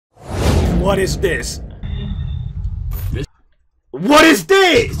What is this? What is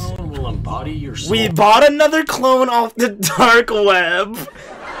this? Will embody your soul. We bought another clone off the dark web.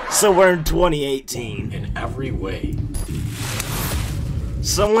 So we're in 2018. In every way.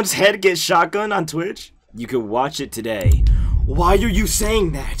 Someone's head gets shotgunned on Twitch? You could watch it today. Why are you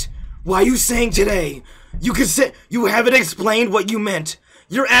saying that? Why are you saying today? You could say you haven't explained what you meant.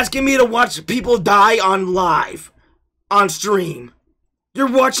 You're asking me to watch people die on live. On stream. You're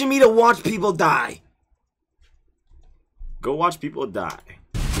watching me to watch people die. Go watch people die.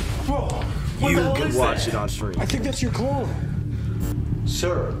 Whoa, you can watch it on stream. I think that's your clone.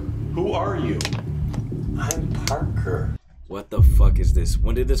 Sir, who are you? I'm Parker. What the fuck is this?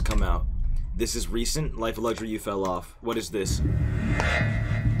 When did this come out? This is recent? Life of Luxury, you fell off. What is this?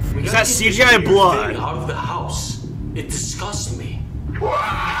 Is that CGI blood? Out of the house. It disgusts me. Oh,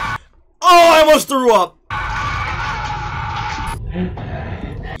 I almost threw up.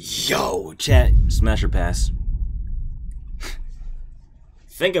 Yo, chat, smash or pass.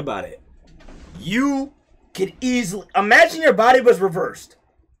 Think about it. You could easily imagine your body was reversed.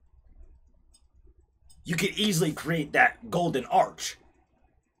 You could easily create that golden arch.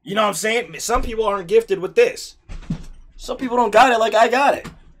 You know what I'm saying? Some people aren't gifted with this. Some people don't got it like I got it.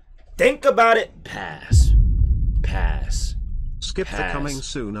 Think about it. Pass. Pass. Skip pass. the coming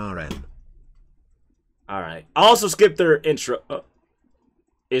soon RN. Alright. Also skip their intro.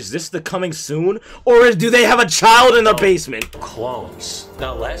 Is this the coming soon? Or do they have a child in the basement? Clones.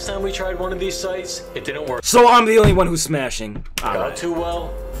 Now, last time we tried one of these sites, it didn't work. So I'm the only one who's smashing. Not too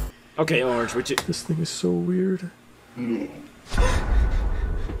well. Okay, Orange, which This thing is so weird.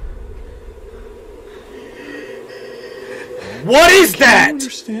 What is that? You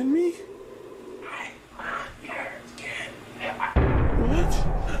understand me?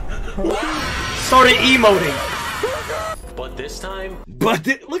 What? Started emoting. But this time... But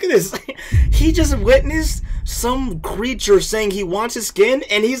look at this. He just witnessed some creature saying he wants his skin,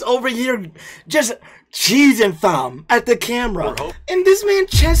 and he's over here just cheese and thumb at the camera. And this man,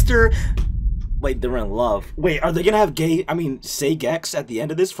 Chester... Wait, they're in love. Wait, are they gonna have say Gex at the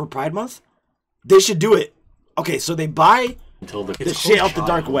end of this for Pride Month? They should do it. Okay, so they buy the shit off the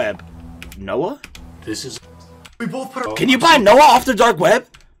dark web. Noah? This is... We both put our... Can you buy Noah off the dark web?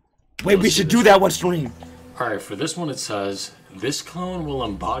 Wait, we should do that one stream. Alright, for this one it says, this clone will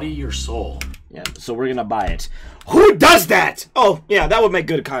embody your soul. Yeah, so we're gonna buy it. Who does that? Oh, yeah, that would make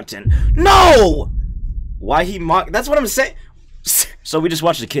good content. No! Why he mock? That's what I'm saying. So we just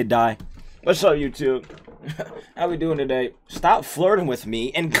watched the kid die. What's up, YouTube? How we doing today? Stop flirting with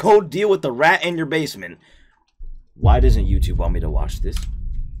me and go deal with the rat in your basement. Why doesn't YouTube want me to watch this?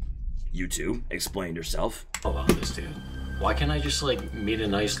 YouTube, explain yourself. How about this, dude? Why can't I just, like, meet a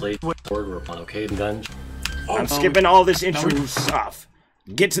nice lady word reply, okay? And then... I'm skipping all this intro stuff.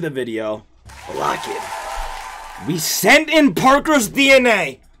 Get to the video. Lock it. We sent in Parker's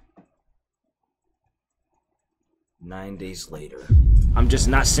DNA. 9 days later. I'm just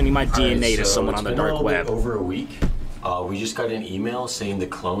not sending my DNA to someone on the dark web. Over a week. We just got an email saying the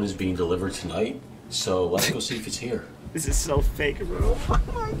clone is being delivered tonight. So let's go see if it's here. This is so fake, bro.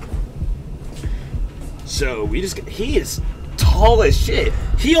 So we just he is tall as shit.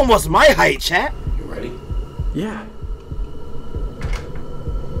 He almost my height, chat. You ready? Yeah.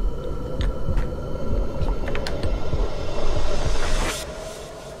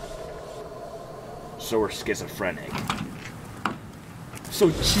 So we're schizophrenic. So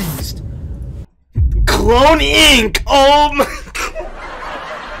cheesed. Clone Inc. Oh my.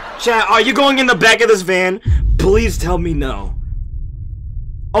 Chat, are you going in the back of this van? Please tell me no.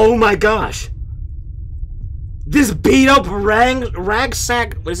 Oh my gosh. This beat up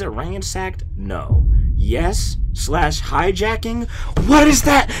ragsack. Is it ransacked? No. Yes. / hijacking. What is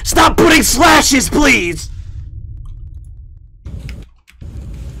that? Stop putting slashes, please.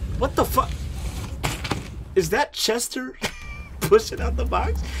 What the fuck? Is that Chester pushing out the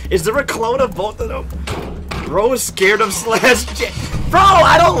box? Is there a clone of both of them? Bro is scared of slash. Bro,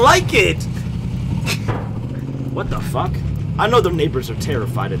 I don't like it. What the fuck? I know the neighbors are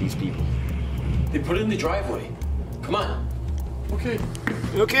terrified of these people. They put it in the driveway. Come on. Okay.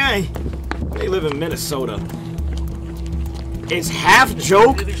 Okay. They live in Minnesota. It's half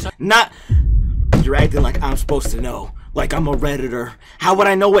joke, not... You're acting like I'm supposed to know. Like I'm a Redditor. How would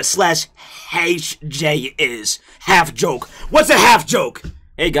I know what /HJ is? Half joke. What's a half joke?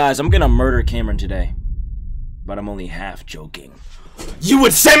 Hey guys, I'm gonna murder Cameron today. But I'm only half joking. You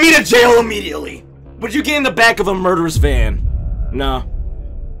would send me to jail immediately! Would you get in the back of a murderous van? No.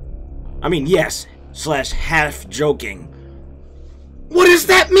 I mean, yes. / half joking. What does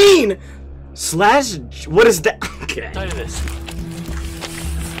that mean? What is that? Okay. Tell you this.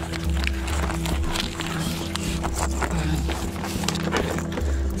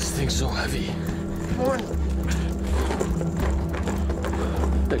 heavy. Come on.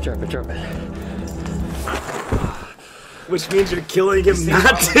 They're dropping. Which means you're killing him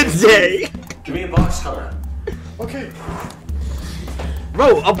not today. Give me a box cutter. Okay.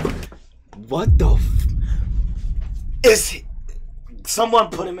 Bro, what the someone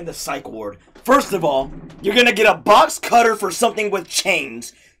put him in the psych ward. First of all, you're gonna get a box cutter for something with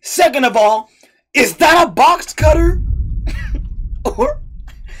chains. Second of all, is that a box cutter? Or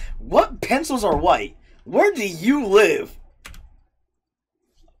what pencils are white? Where do you live?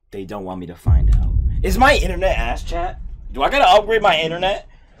 They don't want me to find out. Is my internet ass, chat? Do I gotta upgrade my internet?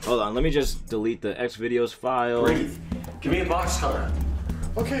 Hold on, let me just delete the Xvideos file. Breathe. Give me a box cutter.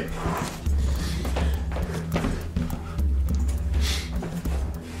 Okay.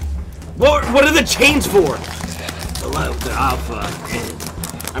 What are the chains for? The alpha.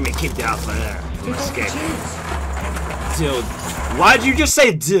 I mean, keep the alpha there. Escape. Dill. Why'd you just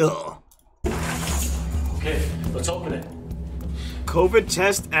say dill? Okay, let's open it. COVID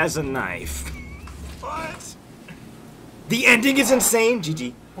test as a knife. What? The ending is insane,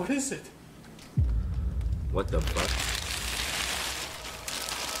 GG. What is it? What the fuck?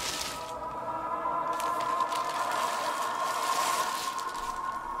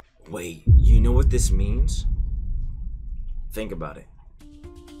 Wait, you know what this means? Think about it.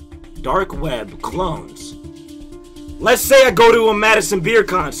 Dark web clones. Let's say I go to a Madison Beer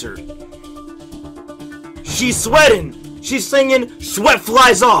concert. She's sweating. She's singing Sweat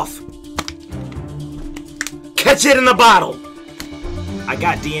Flies Off. Catch it in the bottle. I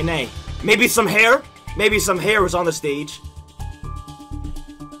got DNA. Maybe some hair? Maybe some hair was on the stage.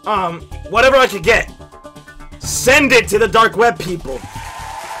 Whatever I could get. Send it to the dark web people.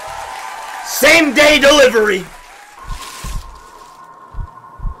 Same day delivery.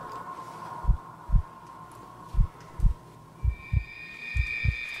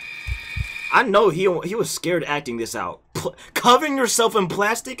 I know he was scared acting this out. Covering yourself in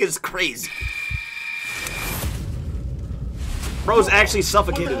plastic is crazy. Bro's actually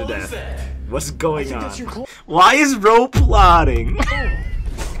suffocated to death. What's going on? Why is Bro plotting?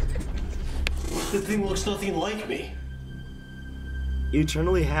 The thing looks nothing like me.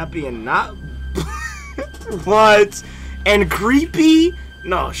 Eternally happy and not... What? And creepy?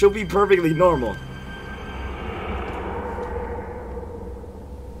 No, she'll be perfectly normal.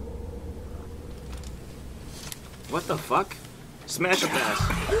 What the fuck? Smash or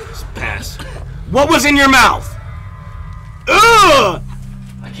pass? Pass. What was in your mouth? Ugh!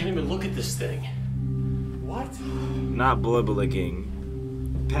 I can't even look at this thing. What? Not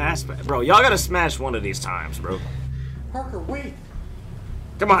blibbelicking. Pass. Bro, y'all gotta smash one of these times, bro. Parker, wait.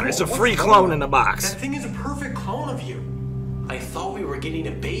 Come on, it's a free clone in the box. That thing is a perfect clone of you. I thought we were getting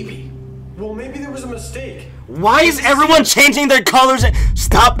a baby. Well, maybe there was a mistake. Why is everyone changing their colors?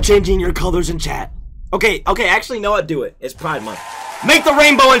 Stop changing your colors in chat. Okay, actually, no, I'll do it. It's Pride Month. Make the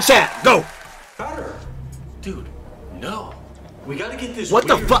rainbow in chat. Go. Better. Dude, no. We gotta get this What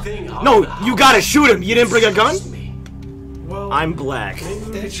the weird fuck? thing out No, of the house. you gotta shoot him. You didn't bring a gun? Me. Well, I'm black. maybe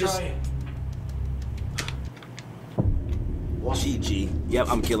we could try it. GG. Yep,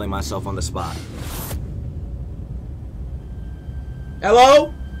 I'm killing myself on the spot.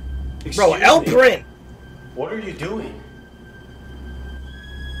 Hello? Bro, Excuse L me. print. What are you doing?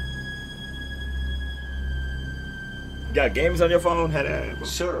 Got games on your phone? Head.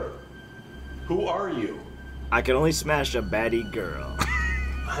 Sir, who are you? I can only smash a baddie girl.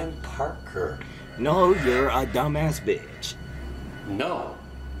 I'm Parker. No, you're a dumbass bitch. No,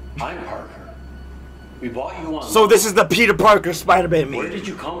 I'm Parker. We bought you on. So this is the Peter Parker Spider-Man meme. Where did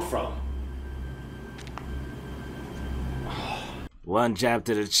you come from? One jab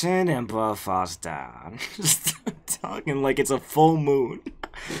to the chin and butt falls down. Just talking like it's a full moon.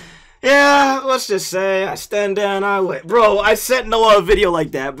 Yeah, let's just say I stand down, I wait. Bro, I sent Noah a video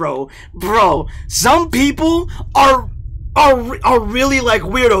like that, bro. Bro, some people are really like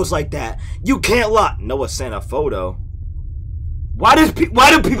weirdos like that. You can't lie. Noah sent a photo. Why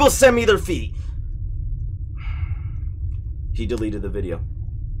do people send me their feet? He deleted the video.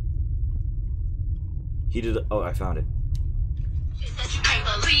 He did. Oh, I found it.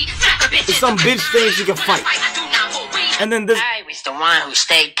 It's some bitch thing she can fight. And then this. I was the one who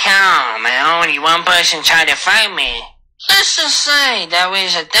stayed calm, and only one person tried to fight me. Let's just say that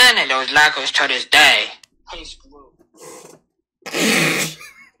was a ton of those lacos to this day.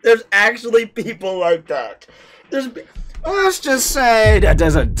 There's actually people like that. Let's just say that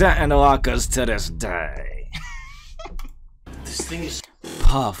there's a dent in the lockers to this day. This thing is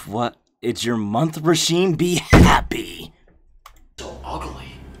Puff, what? It's your month, Rasheen? Be happy. so ugly.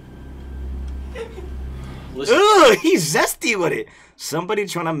 Listen. Ugh, he's zesty with it. Somebody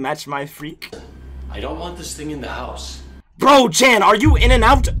trying to match my freak. I don't want this thing in the house. Bro, Chan, are you in and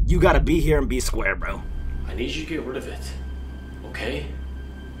out? You gotta be here and be square, bro. I need you to get rid of it. Okay?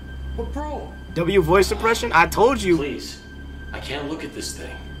 But bro. W voice impression? I told you. Please. I can't look at this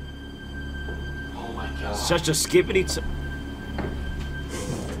thing. Oh my god. Such a skippity.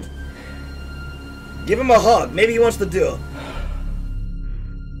 Give him a hug. Maybe he wants to do it.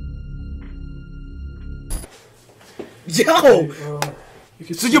 Yo!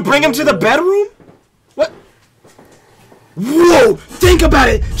 So you bring him to the bedroom? What? Whoa! Think about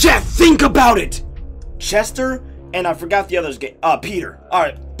it! Chat, think about it! Chester, and I forgot the other's game. Peter.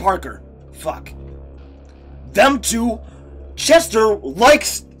 Alright, Parker. Fuck. Them two, Chester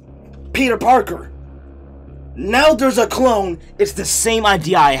likes Peter Parker. Now there's a clone. It's the same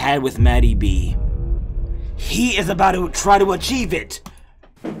idea I had with Maddie B. He is about to try to achieve it.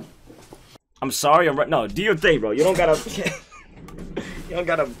 I'm sorry, I'm right. No, do your thing, bro. You don't gotta.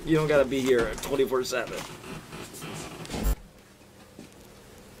 you don't gotta be here 24/7.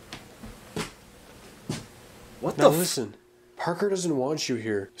 What the? Now listen, Parker doesn't want you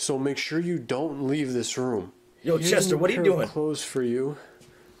here, so make sure you don't leave this room. Yo, Here's Chester, a what are you pair of doing? Clothes for you.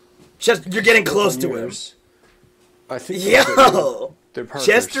 Chester, you're getting close to him. I think. Yo, they're Parker's.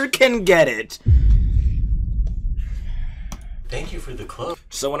 Chester can get it. Thank you for the clothes.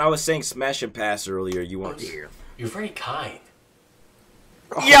 So when I was saying smash and pass earlier, you weren't here. You're very kind.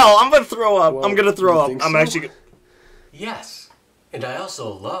 Yo, I'm gonna throw up. Well, I'm gonna throw you up. think I'm so? actually. Yes. And I also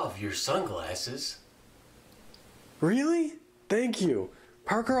love your sunglasses. Really? Thank you.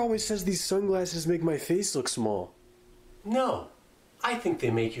 Parker always says these sunglasses make my face look small. No. I think they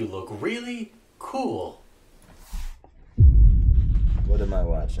make you look really cool. What am I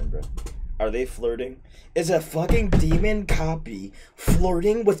watching, bro? Are they flirting? Is a fucking demon copy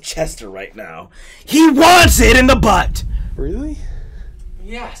flirting with Chester right now? He wants it in the butt! Really?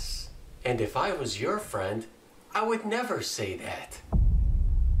 Yes. And if I was your friend, I would never say that.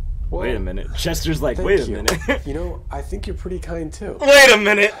 Well, Wait a minute. Chester's like, thank wait a you. minute. You know, I think you're pretty kind too. Wait a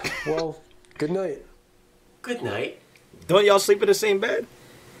minute. Well, good night. Good night. Don't y'all sleep in the same bed?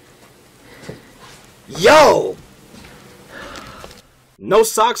 Yo! No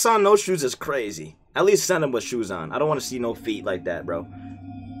socks on, no shoes is crazy. At least send him with shoes on. I don't want to see no feet like that, bro.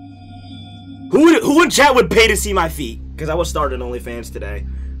 Who in chat would pay to see my feet? Because I was starting OnlyFans today.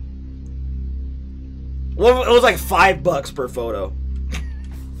 Well, it was like $5 per photo.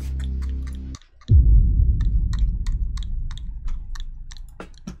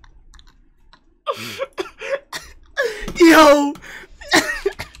 Yo!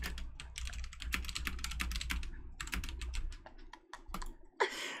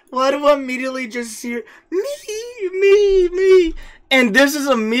 Why do I immediately just hear me? And this is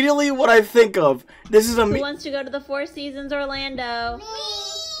immediately what I think of. This is Who wants to go to the Four Seasons Orlando?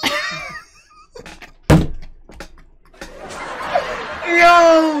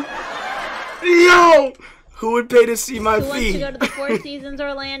 Yo! Who would pay to see my Who wants feet? to go to the Four Seasons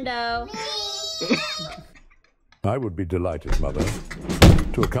Orlando? I would be delighted, Mother,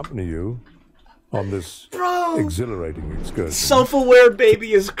 to accompany you on this exhilarating excursion. Self-aware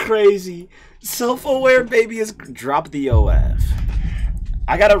baby is crazy. Self-aware baby is... Drop the OF.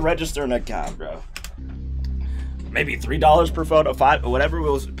 I gotta register an account, bro. Maybe $3 per photo, $5, whatever it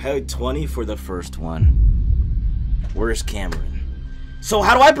was. Paid $20 for the first one. Where's Cameron? So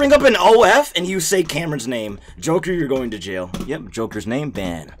how do I bring up an OF and you say Cameron's name? Joker, you're going to jail. Yep, Joker's name,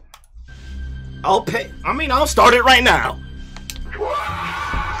 ban. I'll pay. I mean, I'll start it right now.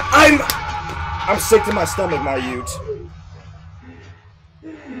 I'm sick to my stomach, my youth.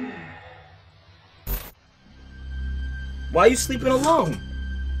 Why are you sleeping alone?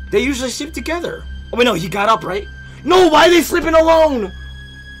 They usually sleep together. Oh, wait, no, he got up, right? No, why are they sleeping alone?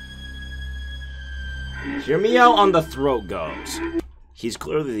 Hear me out on the throat goes. He's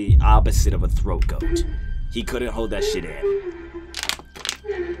clearly the opposite of a throat goat. He couldn't hold that shit in.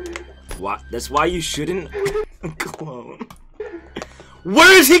 What? That's why you shouldn't clone.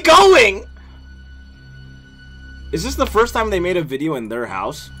 Where is he going? Is this the first time they made a video in their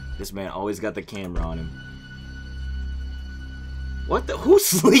house? This man always got the camera on him. What the? Who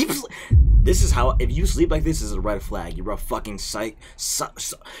sleeps? This is how. If you sleep like this, is a red flag. You're a fucking psych.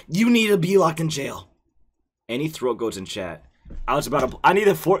 You need to be locked in jail. Any throat goats in chat. I was about to. I need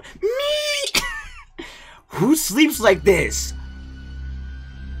a four. Me. Who sleeps like this?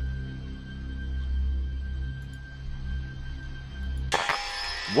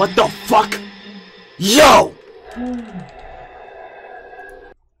 What the fuck? Yo!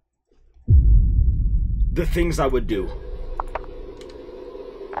 The things I would do.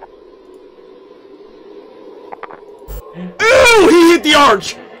 Ew! He hit the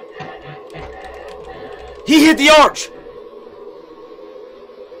arch! He hit the arch!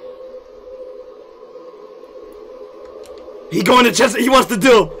 He going to chest. He wants to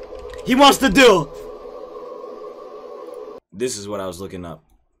do. He wants to do. This is what I was looking up.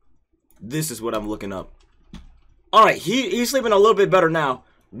 This is what I'm looking up. All right, he's sleeping a little bit better now.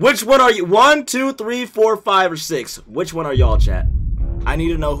 Which one are you? 1, 2, 3, 4, 5, or 6? Which one are y'all, chat? I need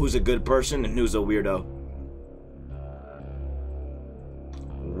to know who's a good person and who's a weirdo.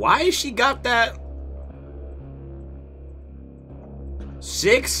 Why has she got that?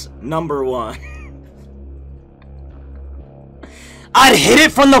 6, number 1. I'd hit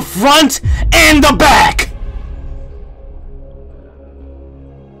it from the front and the back.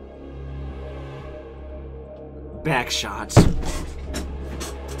 Back shots.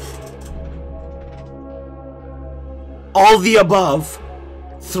 All the above.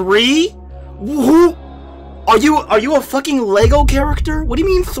 3? Who? Are you a fucking Lego character? What do you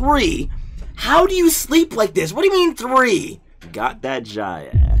mean 3? How do you sleep like this? What do you mean 3? Got that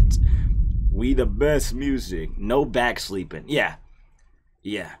giant. We the best music. No back sleeping. Yeah.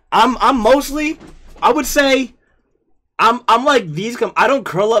 Yeah. I'm mostly, I would say, I'm like these. I don't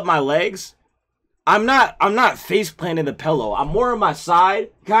curl up my legs. I'm not face planting the pillow. I'm more on my side,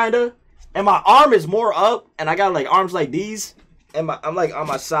 kinda, and my arm is more up, and I got like arms like these, and I'm like on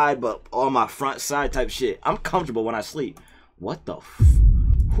my side, but on my front side type shit. I'm comfortable when I sleep. What the?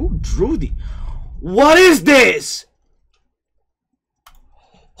 Who drew the? What is this?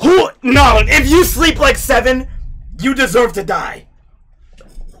 Who? No, if you sleep like 7, you deserve to die.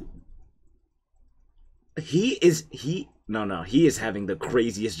 He is having the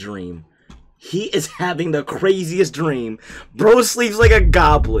craziest dream. He is having the craziest dream. Bro sleeps like a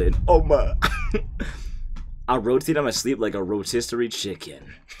goblin. Oh my. I rotate on my sleep like a rotisserie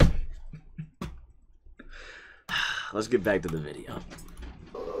chicken. Let's get back to the video.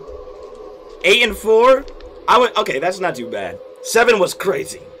 8 and 4? Okay, that's not too bad. 7 was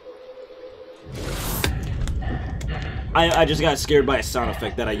crazy. I just got scared by a sound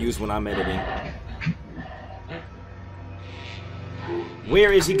effect that I use when I'm editing.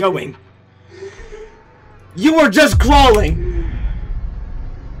 Where is he going? You were just crawling!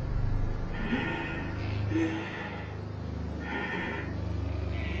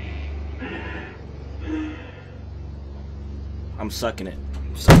 I'm sucking it.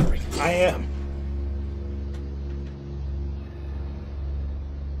 I'm sorry. I am.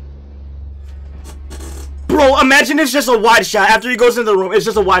 Bro, imagine it's just a wide shot. After he goes into the room, it's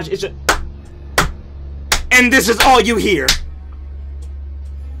just a wide... It's just... And this is all you hear.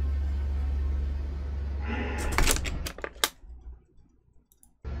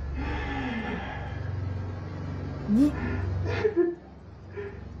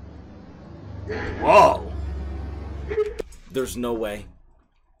 Whoa. There's no way.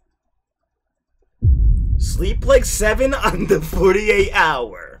 Sleep like 7 on the 48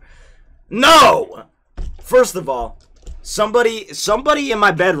 hour. No! First of all, somebody in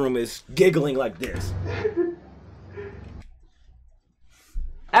my bedroom is giggling like this.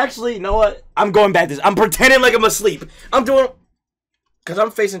 Actually, you know what? I'm going back to this. I'm pretending like I'm asleep. I'm doing... Because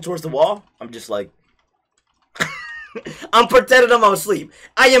I'm facing towards the wall. I'm just like... I'm pretending I'm asleep.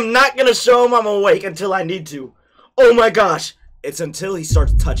 I am not going to show him I'm awake until I need to. Oh my gosh. It's until he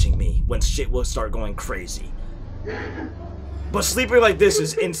starts touching me when shit will start going crazy. But sleeping like this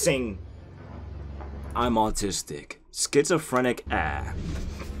is insane. I'm autistic. Schizophrenic. I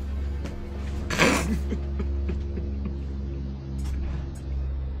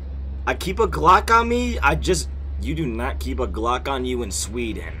keep a Glock on me. You do not keep a Glock on you in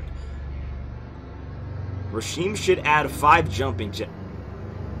Sweden. Rashim should add 5 jumping jet.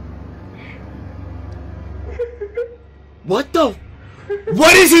 What the?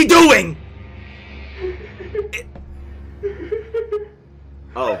 What is he doing?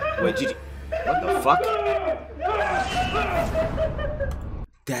 Oh, wait, GG. What the fuck?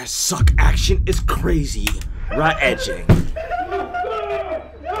 That suck action is crazy. Right edging.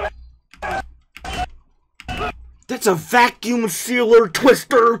 That's a vacuum sealer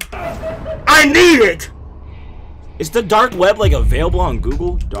twister. I need it. Is the dark web like available on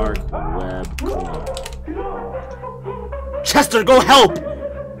Google? Dark web clone. Chester, go help!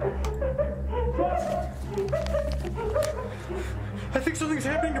 I think something's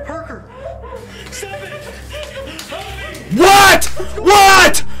happening to Parker. Stop it! What?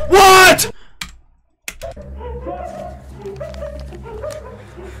 What? What?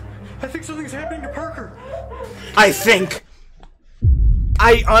 I think something's happening to Parker. I think.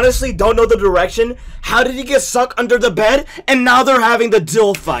 I honestly don't know the direction. How did he get stuck under the bed? And now they're having the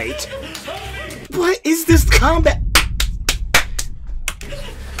dill fight. What is this combat?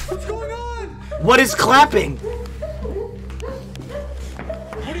 What is clapping?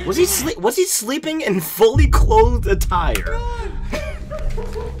 Was he sleeping in fully clothed attire?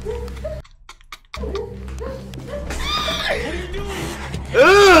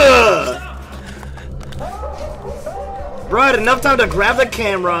 Ugh! Bro, I had enough time to grab the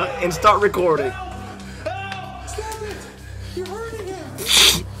camera and start recording.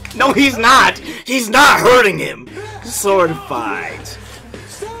 No, he's not. He's not hurting him. Sword fight.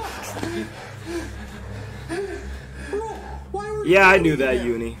 Yeah, I knew that,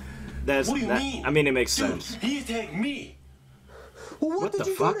 Uni. What do you mean? I mean, it makes sense. He attacked me. What the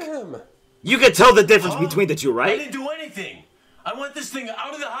fuck? You can tell the difference between the two, right? I didn't do anything. I want this thing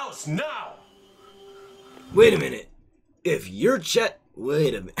out of the house now. Wait a minute. If you're Chet,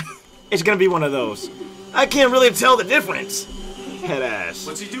 wait a minute. It's gonna be one of those. I can't really tell the difference. Head ass.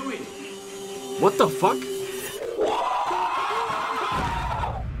 What's he doing? What the fuck?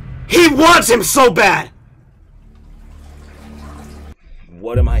 He wants him so bad.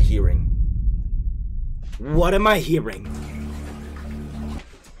 What am I hearing? What am I hearing?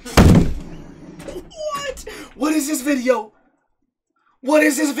 What? What is this video? What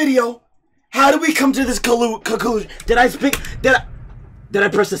is this video? How did we come to this conclusion? Did I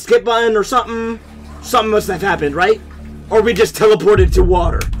press the skip button or something? Something must have happened, right? Or we just teleported to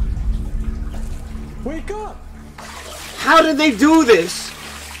water. Wake up! How did they do this?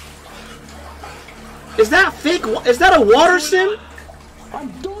 Is that fake? Is that a water sim? I'm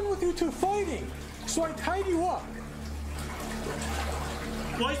done with you two fighting, so I tied you up.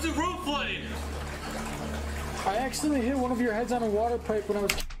 Why is the roof flooding? I accidentally hit one of your heads on a water pipe when I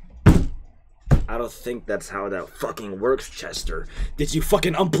was... I don't think that's how that fucking works, Chester. Did you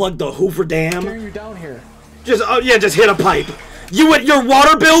fucking unplug the Hoover Dam? Carrying you down here. Just, yeah, just hit a pipe. Your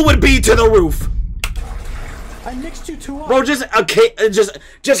water bill would be to the roof. I mixed you two up. Bro, just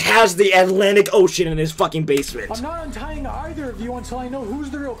has the Atlantic Ocean in his fucking basement. I'm not untying either of you until I know who's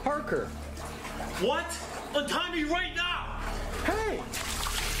the real Parker. What? Untie me right now! Hey!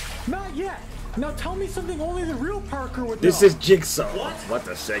 Not yet. Now tell me something only the real Parker would know. This is Jigsaw. What? What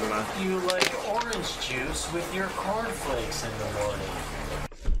the Sigma? You like orange juice with your cornflakes in the morning.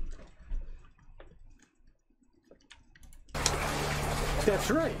 That's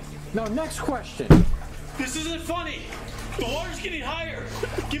right. Now next question. This isn't funny! The water's getting higher!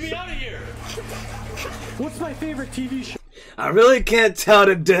 Get me out of here! What's my favorite TV show? I really can't tell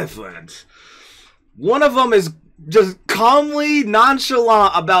the difference. One of them is just calmly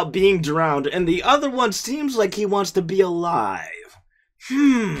nonchalant about being drowned, and the other one seems like he wants to be alive.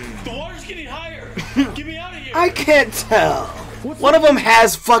 The water's getting higher! Get me out of here! I can't tell. One of them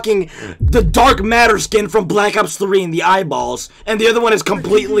has fucking the dark matter skin from Black Ops 3 in the eyeballs, and the other one is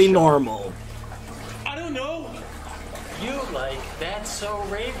completely normal. I don't know! You like That's So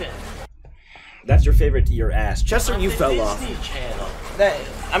Raven. That's your favorite, your ass. Chester, you fell off. Disney Channel.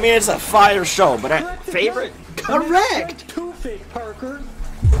 I mean, it's a fire show, but favorite? Correct! Too fake, Parker.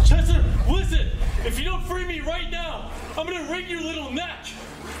 Chester, listen! If you don't free me right now, I'm gonna wring your little neck!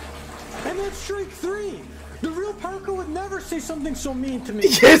 And that's strike 3. The real Parker would never say something so mean to me.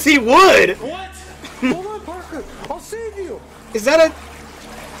 Yes, he would! What? Hold on, Parker. I'll save you. Is that a...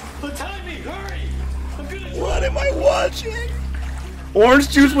 Untie me, hurry! I'm gonna... What am I watching? Orange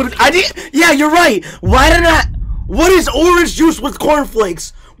juice with... Yeah, you're right! Why did I... What is orange juice with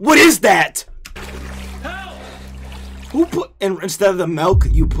cornflakes? What is that? Help! Who put... Instead of the milk,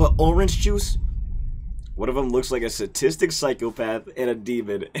 you put orange juice? One of them looks like a sadistic psychopath and a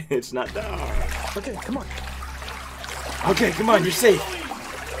demon. It's not... Okay, come on. Okay, come on, you're safe.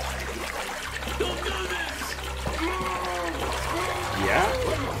 Don't do this! Yeah?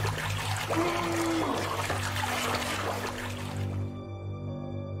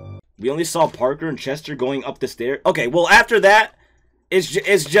 We only saw Parker and Chester going up the stairs. Okay, well after that, it's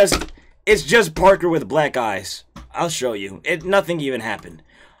just Parker with black eyes. I'll show you. Nothing even happened.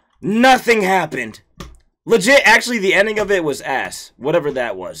 Nothing happened. Legit, actually, the ending of it was ass. Whatever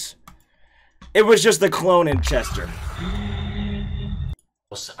that was. It was just the clone in Chester.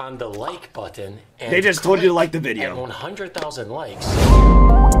 On the like button. And they just told you to like the video. At 100,000 likes.